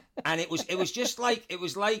shop, and it was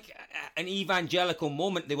like an evangelical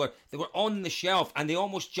moment. They were on the shelf, and they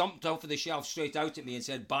almost jumped off of the shelf straight out at me and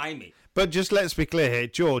said, "Buy me." But just let's be clear here,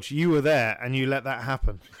 George. You were there, and you let that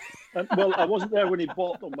happen. Well, I wasn't there when he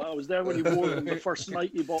bought them, but I was there when he wore them the first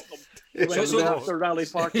night he bought them. He went to the after rally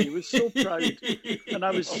party. He was so proud, and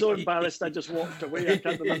I was so embarrassed I just walked away. I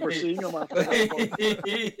can't remember seeing him after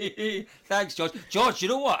that. Thanks, George. George, you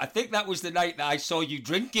know what? I think that was the night that I saw you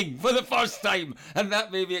drinking for the first time, and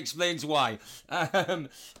that maybe explains why.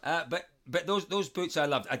 But those boots I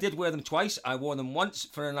loved. I did wear them twice. I wore them once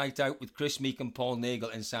for a night out with Chris Meek and Paul Nagel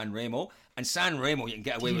in San Remo. And San Remo, you can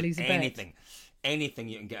get away with anything. Anything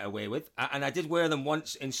you can get away with. And I did wear them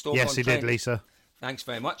once in Stoke-on-Trent. Yes, he did, Lisa. Thanks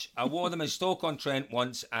very much. I wore them in Stoke-on-Trent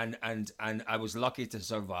once, and I was lucky to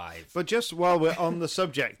survive. But just while we're on the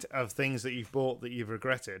subject of things that you've bought that you've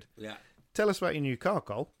regretted, yeah. Tell us about your new car,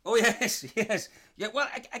 Cole. Oh, yes. Yeah, well,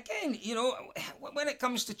 again, when it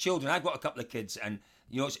comes to children, I've got a couple of kids, and,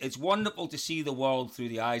 it's wonderful to see the world through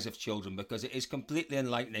the eyes of children because it is completely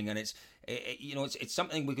enlightening, and it's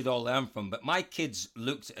something we could all learn from. But my kids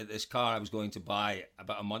looked at this car I was going to buy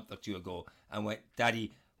about a month or two ago and went,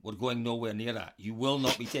 Daddy, we're going nowhere near that. You will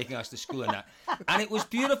not be taking us to school in that. And it was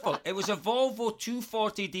beautiful. It was a Volvo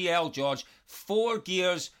 240DL, George, 4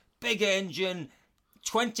 gears, big engine,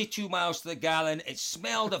 22 miles to the gallon. It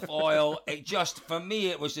smelled of oil. For me,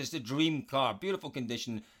 it was just a dream car. Beautiful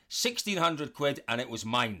condition. 1,600 quid, and it was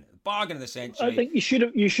mine. Bargain of the century. I think you should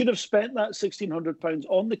have spent that £1,600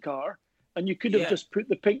 on the car, and you could have just put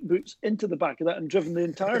the pink boots into the back of that and driven the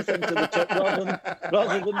entire thing to the top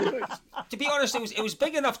rather than the boots. To be honest, it was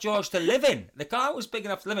big enough, George, to live in. The car was big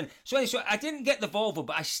enough to live in. So I didn't get the Volvo,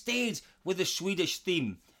 but I stayed with the Swedish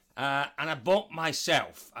theme. And I bought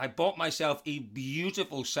myself a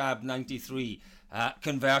beautiful Saab 93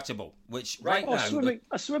 convertible, which now...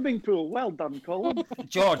 A swimming pool. Well done, Colin.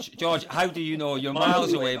 George, how do you know? You're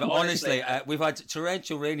miles away, but honestly, we've had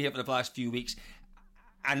torrential rain here for the past few weeks,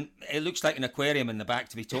 and it looks like an aquarium in the back,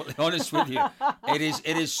 to be totally honest with you. It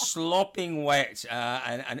is slopping wet,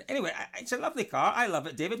 and anyway, it's a lovely car. I love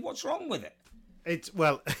it. David, what's wrong with it? It's,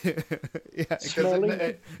 well, yeah. Smelling?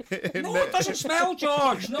 No, it doesn't smell,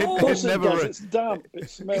 George. No. Of course it does. It's damp. It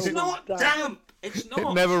smells It's not damp. It's not.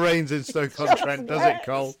 It never rains in Stoke-on-Trent, does it,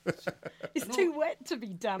 Cole? It's too wet to be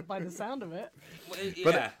damp by the sound of it. Yeah.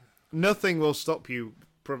 But nothing will stop you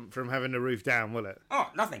from having the roof down, will it? Oh,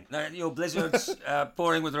 nothing. Blizzards,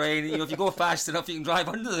 pouring with rain. If you go fast enough, you can drive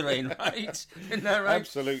under the rain, right? Isn't that right?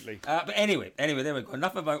 Absolutely. But anyway, there we go.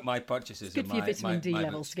 Enough about my purchases. It's good for your vitamin D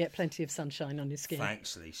levels to get plenty of sunshine on your skin.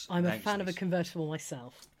 Thanks, Lise. I'm a fan of a convertible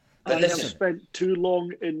myself. I have spent too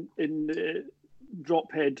long in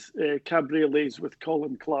drop-head cabriolets with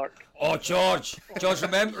Colin Clark. Oh, George,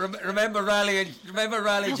 remember Rally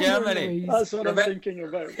Germany. That's what I'm thinking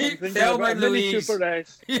about. I'm thinking Thelma about and Louise. Mini Cooper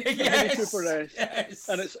S. Yes, Mini Cooper S. yes.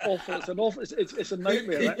 And it's awful. It's a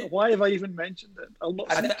nightmare. Why have I even mentioned it? I'll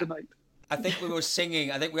not sleep tonight. I think we were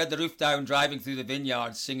singing. I think we had the roof down, driving through the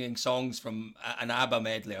vineyards, singing songs from an ABBA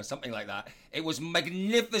medley or something like that. It was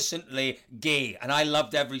magnificently gay, and I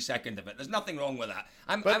loved every second of it. There's nothing wrong with that.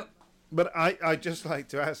 But I'd just like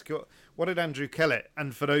to ask, what did Andrew Kellett,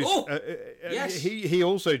 and for those, yes. he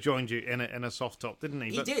also joined you in a soft top, didn't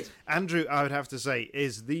he? He did. Andrew, I would have to say,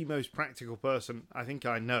 is the most practical person I think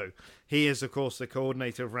I know. He is, of course, the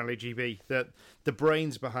coordinator of Rally GB, the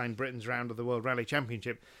brains behind Britain's round of the World Rally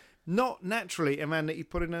Championship. Not naturally a man that you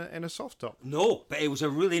put in a soft top. No, but it was a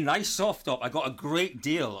really nice soft top. I got a great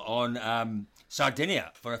deal on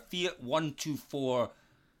Sardinia for a Fiat 124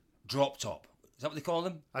 drop top. Is that what they call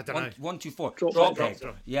them? I don't know. 124. Drop head.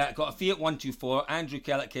 top. Yeah, got a Fiat 124. Andrew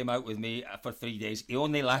Kellett came out with me for 3 days. He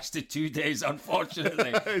only lasted 2 days,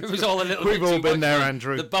 unfortunately. It was all a little We've bit all too been much. there,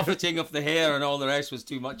 Andrew. The buffeting of the hair and all the rest was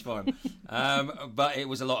too much for him. But it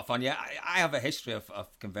was a lot of fun. Yeah, I have a history of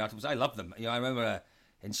convertibles. I love them. I remember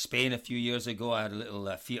in Spain a few years ago, I had a little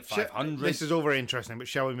Fiat 500. This is all very interesting, but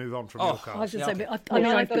shall we move on from your car? I was going to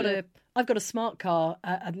say, I've got a smart car,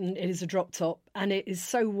 and it is a drop top, and it is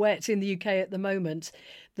so wet in the UK at the moment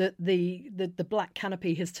that the black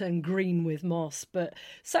canopy has turned green with moss. But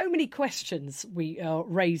so many questions we are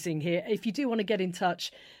raising here. If you do want to get in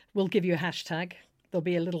touch, we'll give you a hashtag. There'll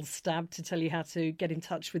be a little stab to tell you how to get in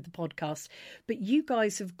touch with the podcast. But you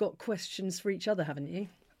guys have got questions for each other, haven't you?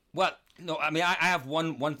 Well, no, I mean, I have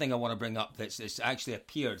one thing I want to bring up that's actually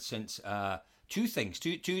appeared since two things,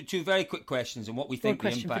 two very quick questions and what we think the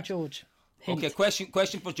impact. Question for George. Hint. Okay,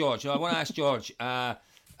 question for George. I want to ask George.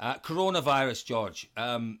 Coronavirus, George.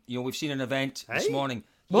 We've seen an event this morning.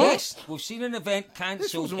 What? Yes, we've seen an event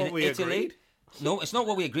cancelled in Italy. Agreed. No, it's not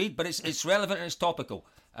what we agreed, but it's relevant and it's topical.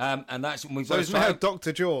 And that's when we've got. So it's now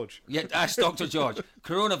Dr. George. Yeah, ask Dr. George.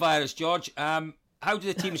 Coronavirus, George. How do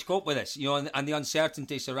the teams cope with this? And the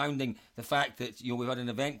uncertainty surrounding the fact that we've had an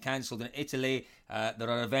event cancelled in Italy. There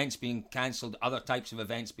are events being cancelled, other types of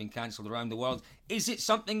events being cancelled around the world. Is it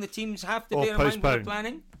something the teams have to bear in mind when they're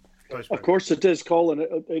planning? Of course it is, Colin.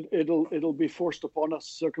 It'll be forced upon us.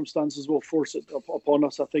 Circumstances will force it upon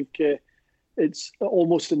us. I think it's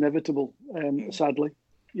almost inevitable, sadly.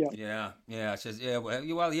 Yeah.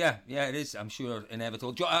 It is. I'm sure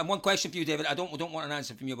inevitable. One question for you, David. I don't want an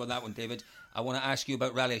answer from you about that one, David. I want to ask you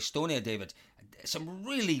about Rally Estonia, David. Some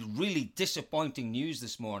really, really disappointing news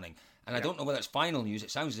this morning, and I don't know whether it's final news.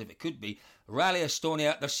 It sounds as if it could be. Rally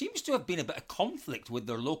Estonia. There seems to have been a bit of conflict with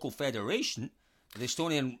their local federation, the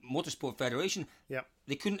Estonian Motorsport Federation. Yep.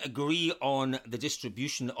 They couldn't agree on the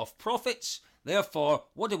distribution of profits. Therefore,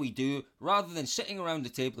 what do? Rather than sitting around the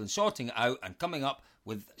table and sorting it out and coming up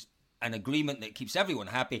with an agreement that keeps everyone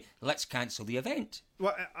happy, let's cancel the event.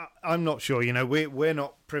 Well, I'm not sure. We're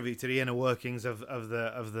not privy to the inner workings of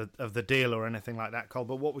the deal or anything like that, Cole.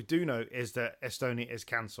 But what we do know is that Estonia is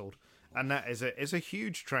cancelled, and that is a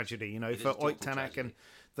huge tragedy. For Ott Tänak and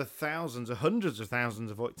the thousands, or hundreds of thousands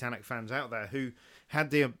of Ott Tänak fans out there who had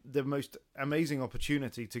the most amazing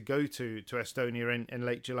opportunity to go to Estonia in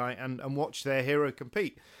late July and watch their hero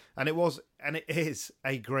compete. And it is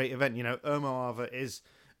a great event. Irma Aava is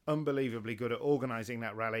unbelievably good at organising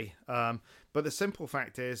that rally. But the simple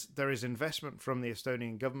fact is there is investment from the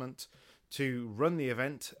Estonian government to run the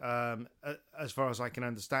event. As far as I can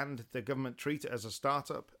understand, the government treat it as a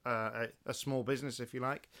startup, a small business, if you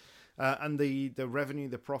like. And the revenue,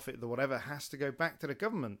 the profit, the whatever, has to go back to the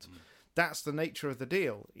government. That's the nature of the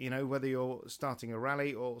deal. Whether you're starting a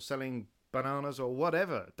rally or selling bananas or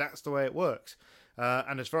whatever, that's the way it works.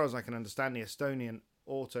 And as far as I can understand, the Estonian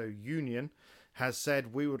Auto Union has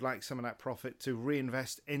said we would like some of that profit to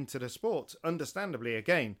reinvest into the sport, understandably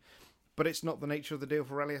again. But it's not the nature of the deal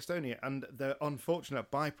for Rally Estonia. And the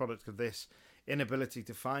unfortunate byproduct of this inability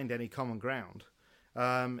to find any common ground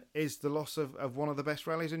is the loss of one of the best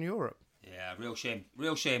rallies in Europe. Yeah, real shame.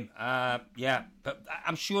 But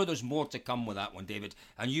I'm sure there's more to come with that one, David.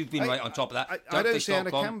 And you've been right on top of that. I don't see how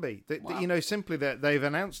it can be. Simply that they've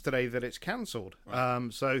announced today that it's cancelled.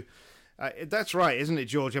 Right. That's right, isn't it,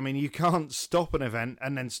 George? I mean, you can't stop an event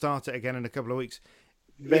and then start it again in a couple of weeks.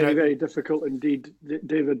 Very difficult indeed,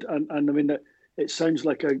 David. And I mean, it sounds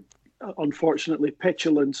like unfortunately,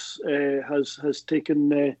 petulance has taken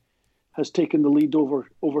the lead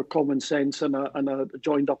over common sense and a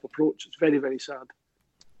joined up approach. It's very, very sad.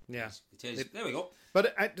 Yes, it is. There we go.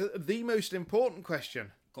 But the most important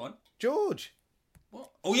question. Go on, George.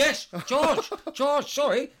 What? Oh yes, George. George,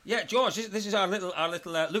 sorry. Yeah, George. This is our little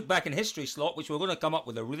look back in history slot, which we're going to come up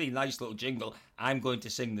with a really nice little jingle. I'm going to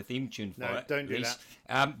sing the theme tune for it. Don't do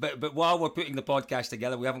that. But while we're putting the podcast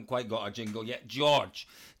together, we haven't quite got our jingle yet. George,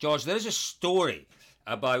 there is a story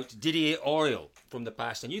about Didier Auriol from the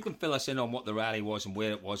past, and you can fill us in on what the rally was and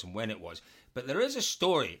where it was and when it was. But there is a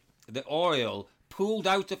story that Auriol pulled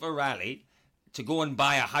out of a rally to go and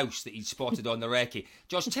buy a house that he'd spotted on the recce.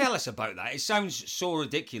 Josh, tell us about that. It sounds so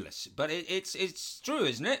ridiculous, but it's true,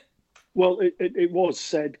 isn't it? Well, it was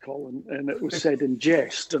said, Colin, and it was said in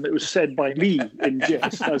jest, and it was said by me in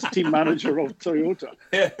jest as team manager of Toyota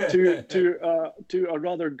to a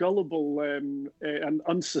rather gullible and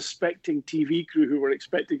unsuspecting TV crew who were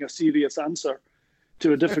expecting a serious answer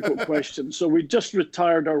to a difficult question. So we just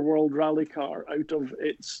retired our World Rally car out of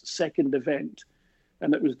its second event.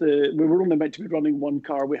 And it was we were only meant to be running one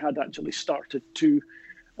car. We had actually started two,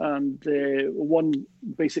 and one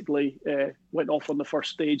basically went off on the first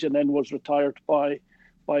stage and then was retired by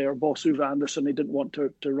our boss Uwe Anderson. He didn't want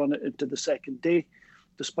to run it into the second day,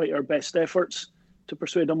 despite our best efforts to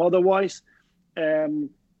persuade him otherwise.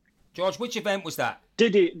 George, which event was that?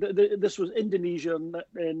 This was Indonesia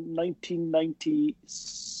in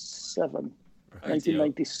 1997. Right,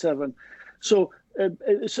 1997. So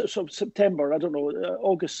September, I don't know,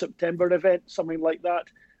 August, September event, something like that.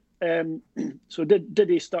 So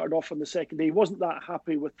Diddy started off on the second day. He wasn't that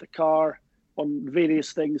happy with the car on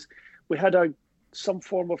various things. We had some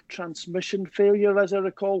form of transmission failure, as I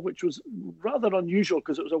recall, which was rather unusual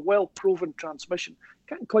because it was a well-proven transmission.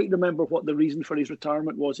 Can't quite remember what the reason for his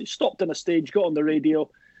retirement was. He stopped on a stage, got on the radio,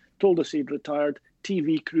 told us he'd retired.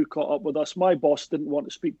 TV crew caught up with us. My boss didn't want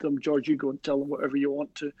to speak to them. George, you go and tell them whatever you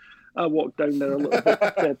want to. I walked down there a little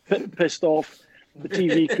bit pissed off. The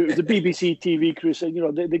TV crew, the BBC TV crew, saying,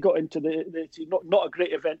 they got into the not a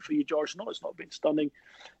great event for you, George. No, it's not been stunning.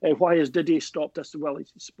 Why has Didier stopped? I said, well, he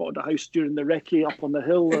spotted a house during the recce up on the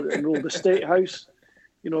hill, an old estate house.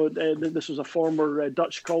 This was a former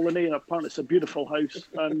Dutch colony, and apparently it's a beautiful house.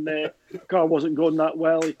 And the car wasn't going that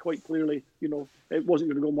well. He quite clearly, it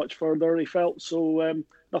wasn't going to go much further, he felt. So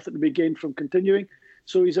nothing to be gained from continuing.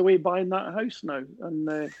 So he's away buying that house now,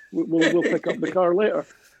 and we'll pick up the car later.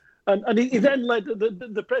 And he then led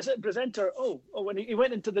the presenter. When he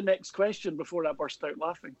went into the next question before I burst out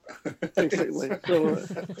laughing, basically.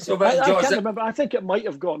 So I can't remember. I think it might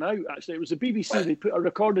have gone out. Actually, it was the BBC. They put a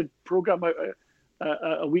recorded programme out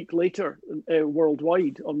a week later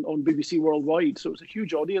worldwide on BBC Worldwide. So it was a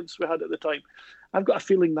huge audience we had at the time. I've got a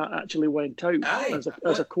feeling that actually went out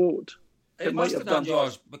as a quote. It must have done,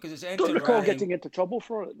 George, because it's entered. Don't recall getting into trouble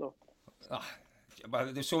for it though.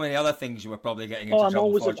 But there's so many other things you were probably getting into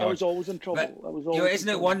trouble for, George. I was always in trouble. But, isn't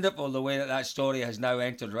it wonderful the way that story has now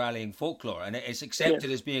entered rallying folklore, and it's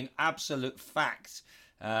accepted as being absolute fact.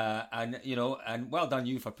 And well done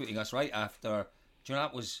you for putting us right after. Do you know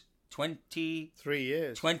that was 23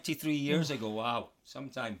 years? 23 years ago. Wow,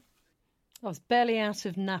 sometime. I was barely out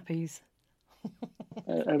of nappies.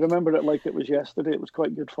 I remember it like it was yesterday. It was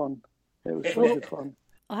quite good fun. Good fun.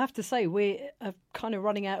 I have to say, we're kind of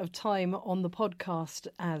running out of time on the podcast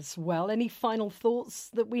as well. Any final thoughts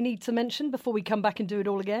that we need to mention before we come back and do it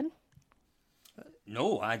all again?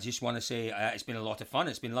 No, I just want to say it's been a lot of fun.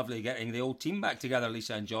 It's been lovely getting the old team back together,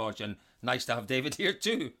 Lisa and George, and nice to have David here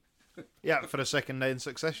too. Yeah, for the second day in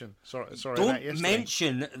succession. Sorry. Don't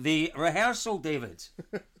mention the rehearsal, David.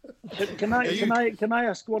 Can I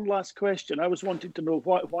ask one last question? I was wanting to know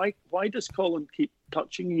why does Colin keep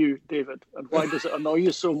touching you, David, and why does it annoy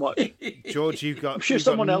you so much? George, I'm sure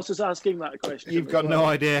someone else is asking that question. You've got no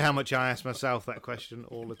idea how much I ask myself that question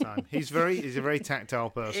all the time. He's a very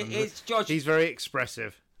tactile person. George, he's very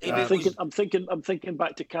expressive. I'm thinking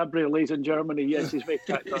back to cabriolets in Germany. Yes, he's very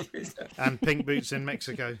tactile. And pink boots in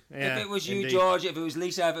Mexico. Yeah, if it was you, indeed. George, if it was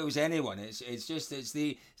Lisa, if it was anyone, it's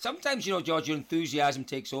sometimes, George, your enthusiasm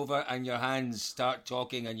takes over and your hands start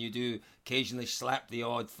talking, and you do occasionally slap the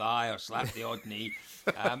odd thigh or slap the odd knee.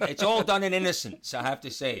 It's all done in innocence, I have to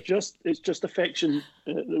say. It's just affection,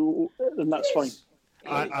 and that's fine.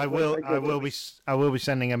 I will be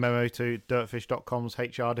sending a memo to dirtfish.com's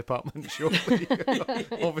HR department shortly.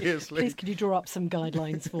 Obviously, please could you draw up some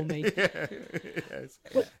guidelines for me? Yes.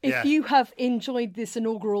 Well, if you have enjoyed this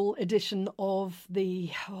inaugural edition of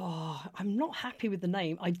I'm not happy with the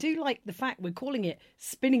name. I do like the fact we're calling it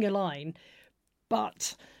Spinning a Line,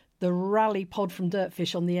 but the rally pod from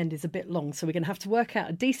Dirtfish on the end is a bit long, so we're going to have to work out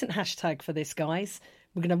a decent hashtag for this, guys.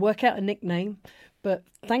 We're going to work out a nickname. But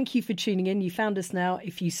thank you for tuning in. You found us now.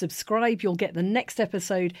 If you subscribe, you'll get the next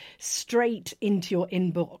episode straight into your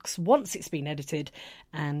inbox once it's been edited.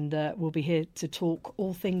 And we'll be here to talk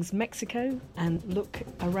all things Mexico and look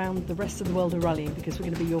around the rest of the world of rallying, because we're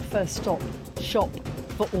going to be your first stop shop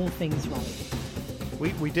for all things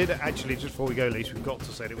rally. We did actually, just before we go, Lise, we've got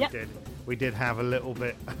to say that we did have a little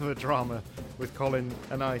bit of a drama with Colin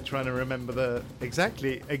and I trying to remember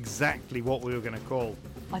exactly what we were going to call.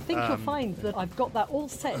 I think you'll find that I've got that all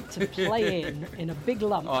set to play in a big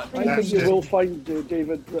lump. I think you will find,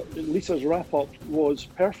 David, that Lisa's wrap-up was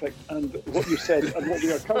perfect, and what you said and what we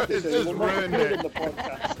are currently saying will not appear in the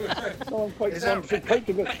podcast. So I'm quite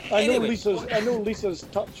good. I know Lisa's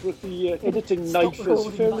touch with the editing knife is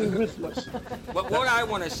fairly ruthless. But what I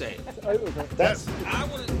want to say... Out of it. I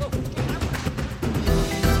want to... Look,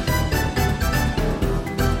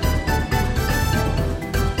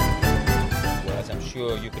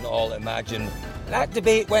 sure you can all imagine that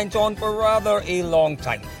debate went on for rather a long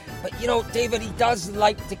time. But David, he does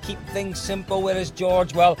like to keep things simple, whereas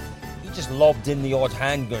George, well, he just lobbed in the odd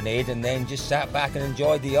hand grenade and then just sat back and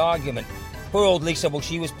enjoyed the argument. Poor old Lisa, well,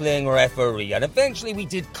 she was playing referee, and eventually we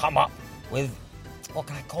did come up with, what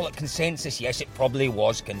can I call it, consensus? Yes, it probably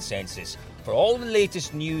was consensus for all the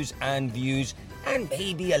latest news and views, and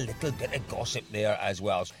maybe a little bit of gossip there as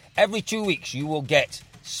well. Every 2 weeks you will get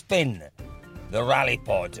Spin, the Rally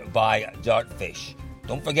Pod by Dirtfish.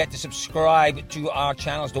 Don't forget to subscribe to our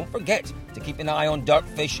channels. Don't forget to keep an eye on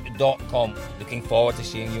dirtfish.com. Looking forward to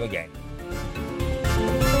seeing you again.